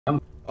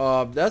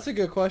That's a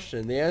good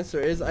question. The answer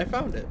is I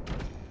found it.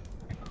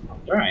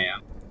 There I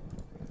am.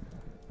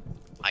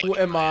 Who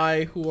am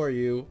I? Who are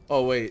you?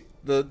 Oh wait,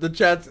 the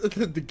chat's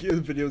the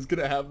video is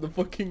gonna have the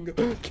fucking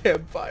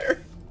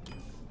campfire.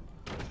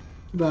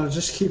 No,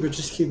 just keep it.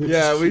 Just keep it.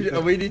 Yeah, just keep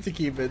it. we need to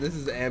keep it. This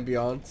is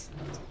ambiance.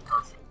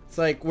 It's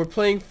like we're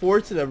playing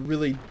forts in a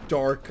really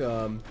dark,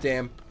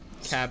 damp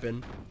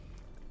cabin.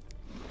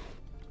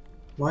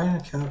 Why in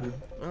a cabin?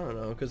 I don't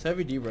know, cause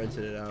Heavy D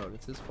rented it out.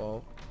 It's his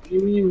fault. What do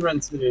you mean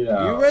rented it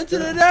out? You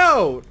rented it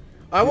out!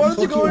 I wanted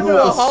to go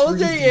into a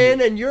Holiday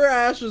Inn and your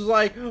ass was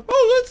like,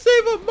 oh, let's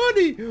save up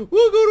money!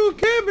 We'll go to a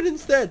cabin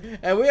instead!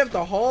 And we have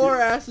to haul our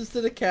asses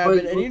to the cabin,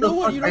 Wait, and you know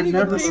what? You don't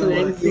even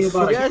pay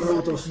for it.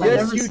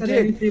 Yes, you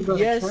did.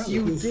 Yes,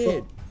 you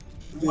did.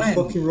 You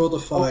fucking rolled a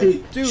 5.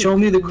 Okay, Dude, show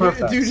me the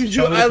Carfax. Dude,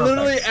 I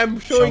literally am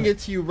showing it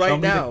to you right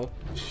now.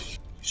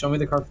 Show me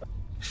the Carfax.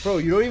 Bro,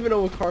 you don't even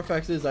know what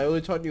Carfax is. I only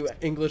taught you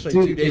English like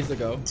 2 days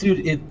ago.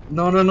 Dude,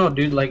 no,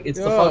 dude, like, it's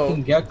the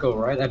fucking gecko,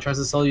 right? That tries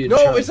to sell you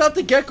No, it's not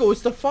the gecko,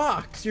 it's the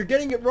fox. You're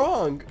getting it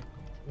wrong.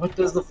 What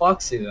does the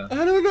fox say then?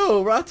 I don't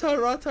know. Rata,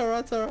 rata,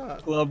 rata,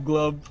 rata. Glub,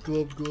 glub.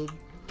 Glub, glub.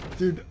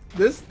 Dude,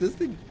 this is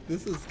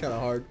kind of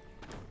hard.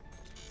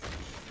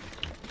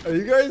 Are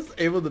you guys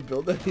able to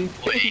build anything?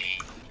 Wait,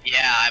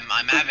 yeah,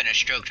 I'm having a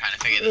stroke trying to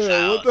figure this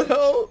out. What the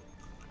hell?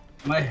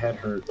 My head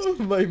hurts. Oh,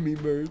 my meme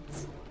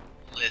hurts.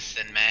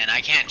 Listen, man, I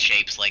can't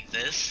shapes like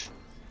this.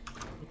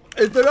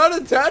 If they're not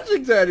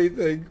attaching to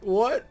anything,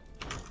 what?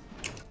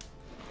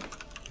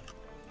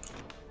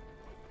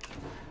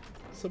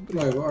 Wait,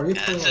 what are you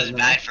playing This is right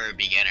bad for a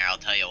beginner, I'll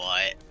tell you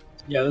what.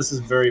 Yeah, this is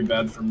very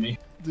bad for me.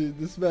 Dude,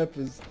 this map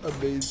is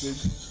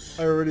amazing.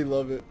 I already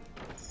love it.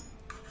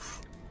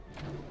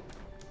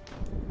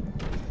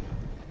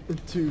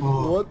 Dude,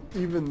 what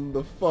even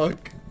the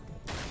fuck?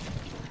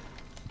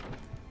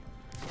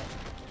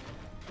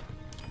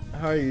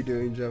 How are you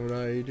doing,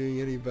 Gemini? Are you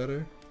doing any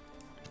better?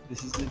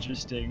 This is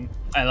interesting.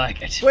 I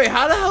like it. Wait,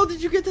 how the hell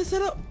did you get this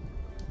set up?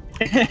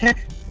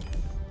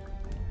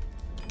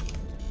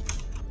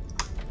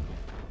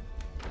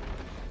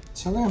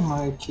 Something on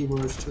my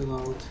keyboard is too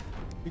loud.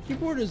 Your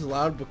keyboard is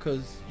loud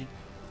because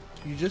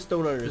you just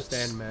don't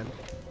understand, man.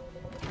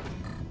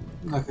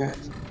 Okay.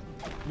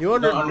 You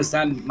don't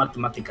understand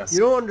mathematicas.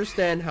 You don't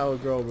understand how a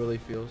girl really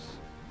feels.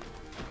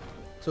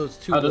 So it's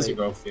too How late. does a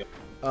girl feel?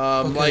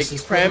 Like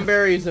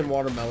cranberries and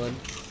watermelon.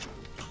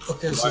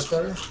 Okay, is this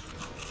better?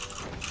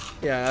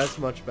 Yeah, that's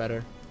much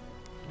better.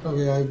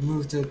 Okay, I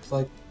moved it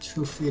like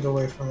 2 feet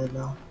away from it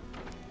now.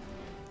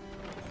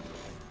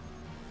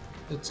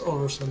 It's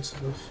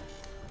oversensitive.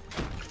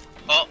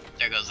 Oh,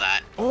 there goes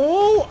that.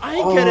 Oh, I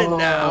get it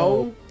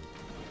now.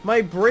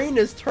 My brain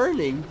is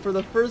turning for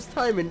the first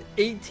time in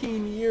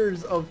 18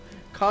 years of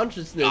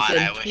consciousness God,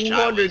 and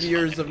 200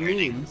 years of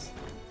memes.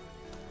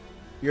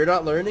 You're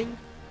not learning?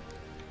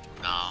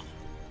 No,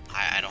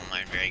 I don't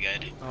learn very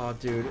good. Oh,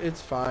 dude,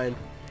 it's fine.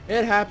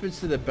 It happens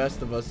to the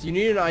best of us. You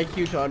need an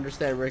IQ to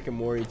understand Rick and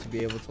Morty to be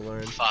able to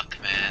learn. Fuck,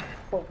 man.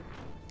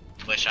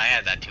 Wish I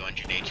had that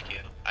 200 HQ.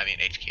 I mean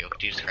HQ.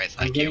 Jesus Christ,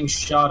 I'm IQ. getting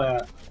shot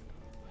at.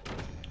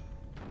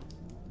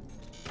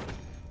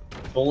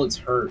 Bullets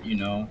hurt, you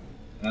know.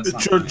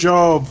 It's your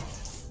job.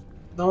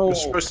 No.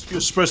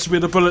 You're supposed to be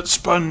the bullet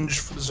sponge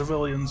for the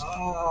civilians.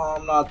 Oh,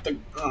 I'm not the.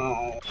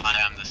 Oh.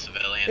 Hi, I'm the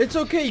civilian. It's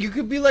okay. You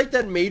could be like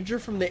that major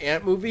from the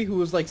Ant movie who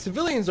was like,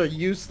 civilians are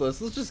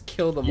useless. Let's just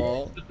kill them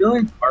all.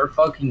 Civilians are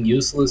fucking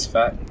useless,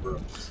 fat and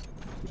gross.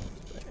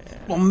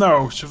 Well,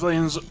 no,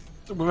 civilians.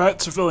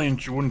 Without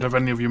civilians, you wouldn't have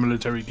any of your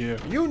military gear.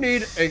 You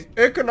need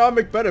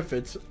economic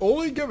benefits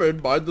only given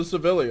by the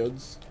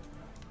civilians.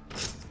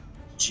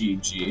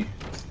 GG.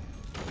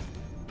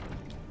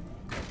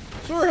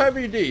 Sir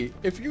Heavy D,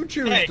 if you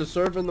choose to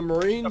serve in the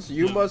Marines,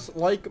 you must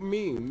like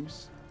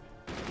memes.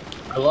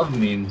 I love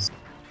memes.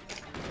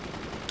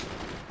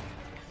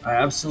 I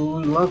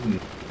absolutely love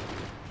memes.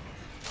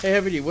 Hey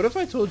Heavy D, what if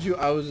I told you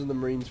I was in the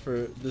Marines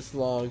for this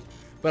long,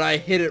 but I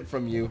hid it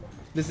from you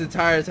this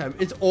entire time?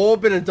 It's all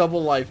been a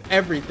double life,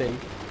 everything.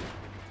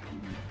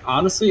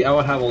 Honestly, I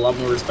would have a lot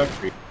more respect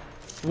for you.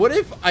 What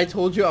if I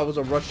told you I was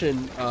a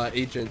Russian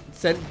agent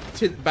sent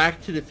back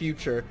to the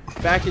future,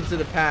 back into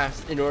the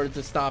past in order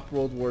to stop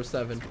World War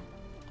VII?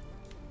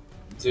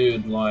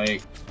 Dude,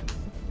 like...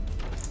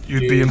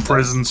 You'd be in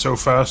prison so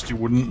fast you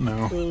wouldn't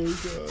know. Oh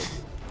god.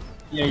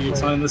 Yeah, you're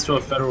telling this to a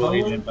federal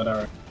agent, but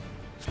alright.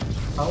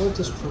 How would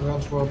this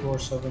prevent World War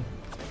VII?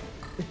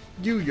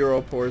 You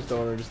Europors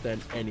don't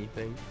understand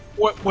anything.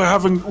 I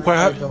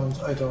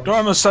don't. Don't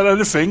understand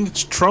anything.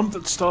 It's Trump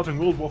that's starting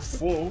World War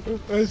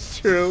IV. That's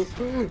true.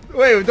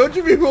 Wait, don't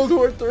you mean World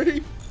War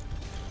III?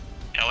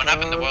 Yeah, what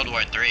happened to World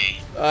War III?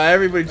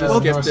 Everybody just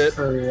skipped North it.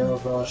 Korea,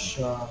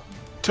 Russia.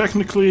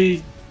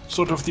 Technically,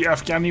 sort of the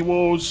Afghani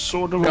wars,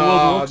 sort of a No,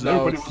 World War, 'cause no,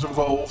 everybody was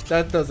involved.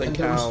 That doesn't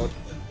count.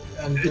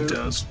 It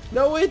does.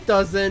 No, it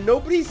doesn't.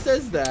 Nobody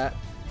says that.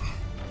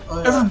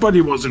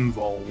 Everybody was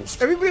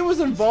involved. Everybody was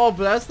involved,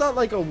 but that's not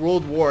like a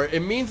world war. It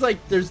means like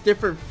there's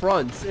different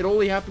fronts. It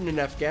only happened in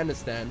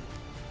Afghanistan.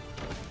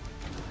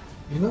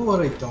 You know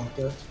what I don't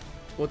get?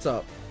 What's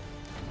up?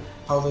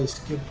 probably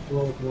skip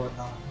World War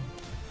IX.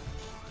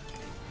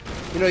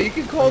 You know, you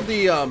can call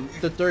the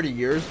 30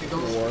 Years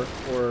War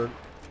or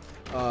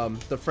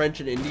the French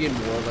and Indian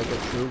War like a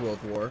true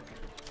world war.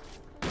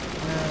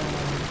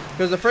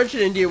 Because the French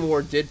and Indian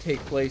War did take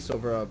place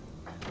over a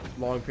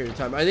long period of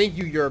time. I think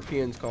you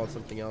Europeans call it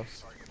something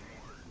else.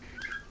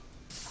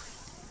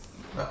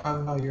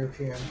 I'm not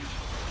European.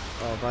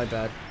 Oh, my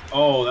bad.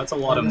 Oh, that's a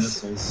lot of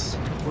missiles.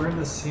 We're in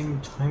the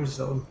same time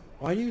zone.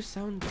 Why do you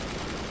sound...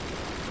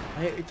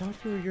 I thought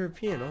you were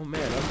European. Oh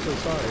man, I'm so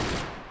sorry.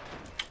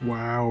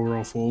 Wow,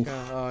 Ruffle.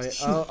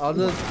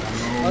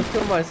 I'll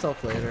kill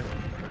myself later.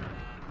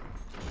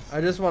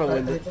 I just want to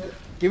win this.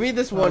 Give me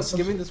this one.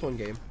 Give me this one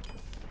game.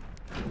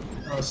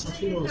 Some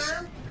people.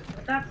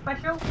 That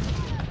special?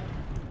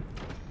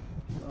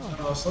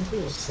 Some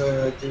people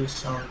say I do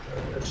sound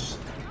Irish.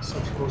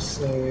 Some people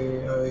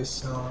say I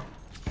sound.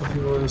 Some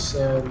people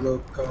say I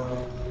look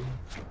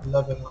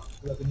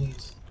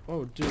Lebanese.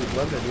 Oh, dude,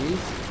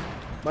 Lebanese.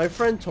 My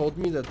friend told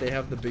me that they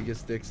have the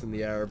biggest dicks in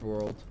the Arab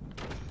world.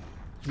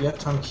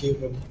 Yet I'm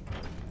Cuban.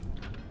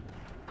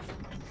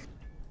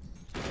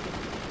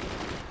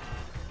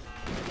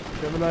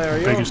 Gemini, are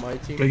you on my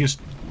team?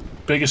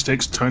 Biggest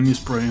dicks,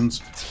 tiniest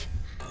brains.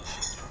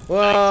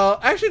 Well,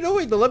 actually, no,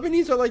 wait. The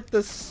Lebanese are like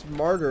the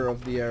smarter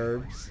of the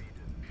Arabs.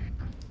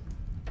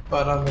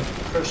 But I'm a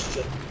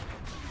Christian.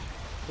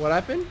 What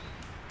happened?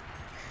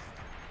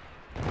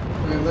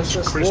 I mean, let's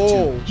just.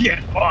 Whoa!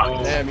 Get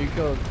fucked! Damn, you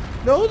killed.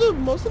 No, the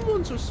Muslim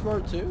ones are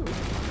smart too.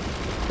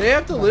 They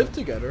have to live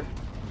together.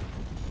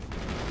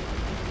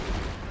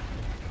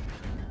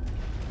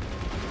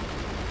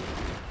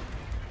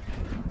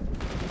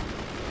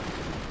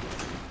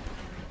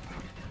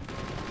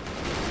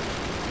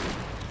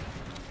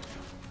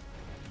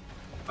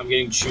 I'm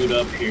getting chewed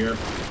up here.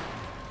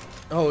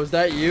 Oh, is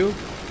that you?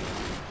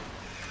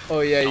 Oh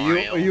yeah,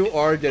 Mario. you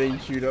are getting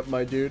chewed up,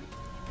 my dude.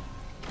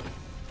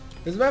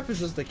 This map is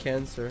just a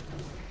cancer.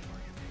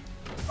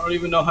 I don't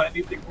even know how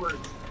anything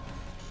works.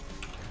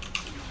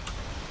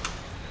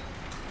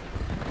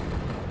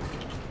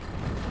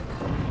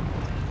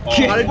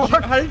 Oh.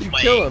 How did you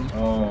kill him?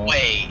 Oh.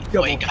 Wait,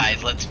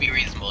 guys, let's be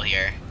reasonable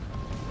here.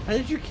 How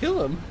did you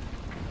kill him?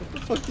 What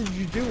the fuck did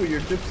you do with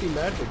your gypsy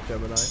magic,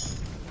 Gemini?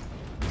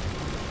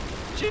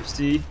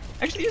 Gypsy?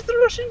 Actually, is the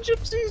Russian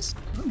gypsies?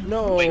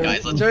 No, Wait,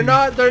 guys, let's- they're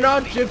not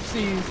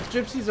gypsies.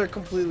 Gypsies are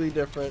completely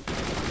different.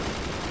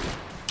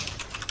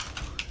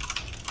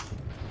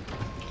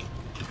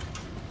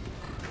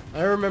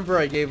 I remember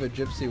I gave a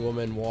gypsy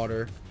woman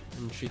water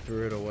and she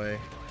threw it away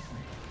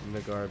in the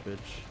garbage.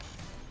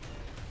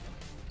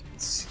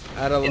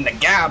 In the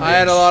garbage. I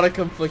had a lot of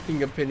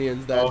conflicting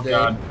opinions that Oh day.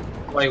 god.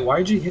 Wait,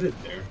 why'd you hit it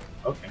there?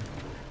 Okay.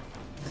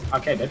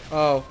 Okay, then.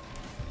 Oh,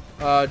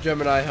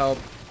 Gemini, help.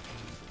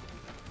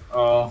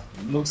 Oh,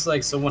 looks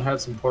like someone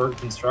had some poor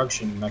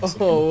construction in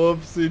Mexico. Oh,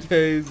 whoopsie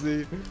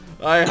daisy.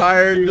 I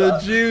hired the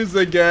Jews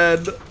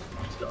again.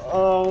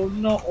 Oh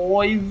no,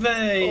 oy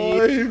vey.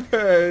 Oy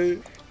vey.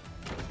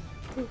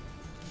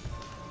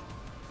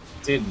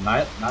 Dude,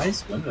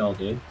 nice windmill,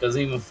 dude.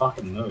 Doesn't even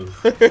fucking move.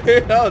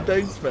 Oh,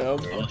 thanks, fam.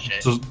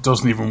 Bullshit.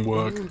 Doesn't even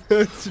work.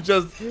 It's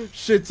just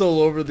shits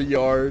all over the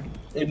yard.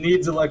 It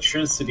needs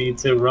electricity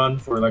to run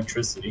for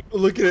electricity.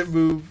 Look at it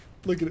move.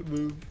 Look at it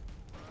move.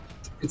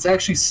 It's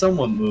actually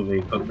somewhat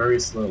moving, but very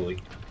slowly.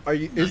 Are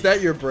you? Is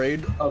that your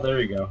brain? Oh,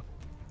 there you go.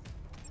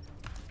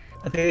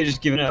 I think they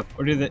just given up.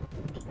 Or did they?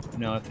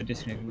 No, if they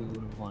disconnected, we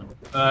would have won.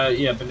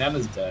 Yeah,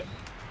 Banana's dead.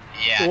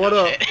 Yeah. What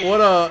no a shit.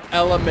 what a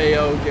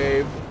LMAO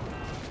game.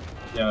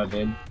 Yeah, I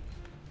did.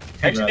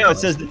 Actually, no, it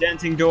says the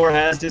dancing door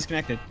has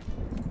disconnected.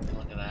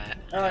 Look at that.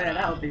 Oh yeah,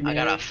 that would be me. I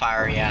got a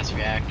fiery ass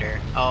reactor.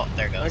 Oh,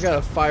 there it goes. I got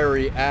a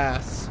fiery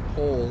ass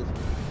hole.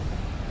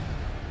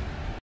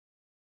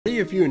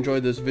 If you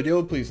enjoyed this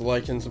video, please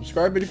like and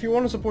subscribe. But if you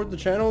want to support the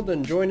channel,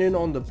 then join in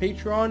on the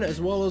Patreon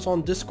as well as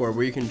on Discord,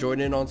 where you can join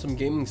in on some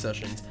gaming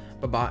sessions.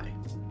 Bye bye.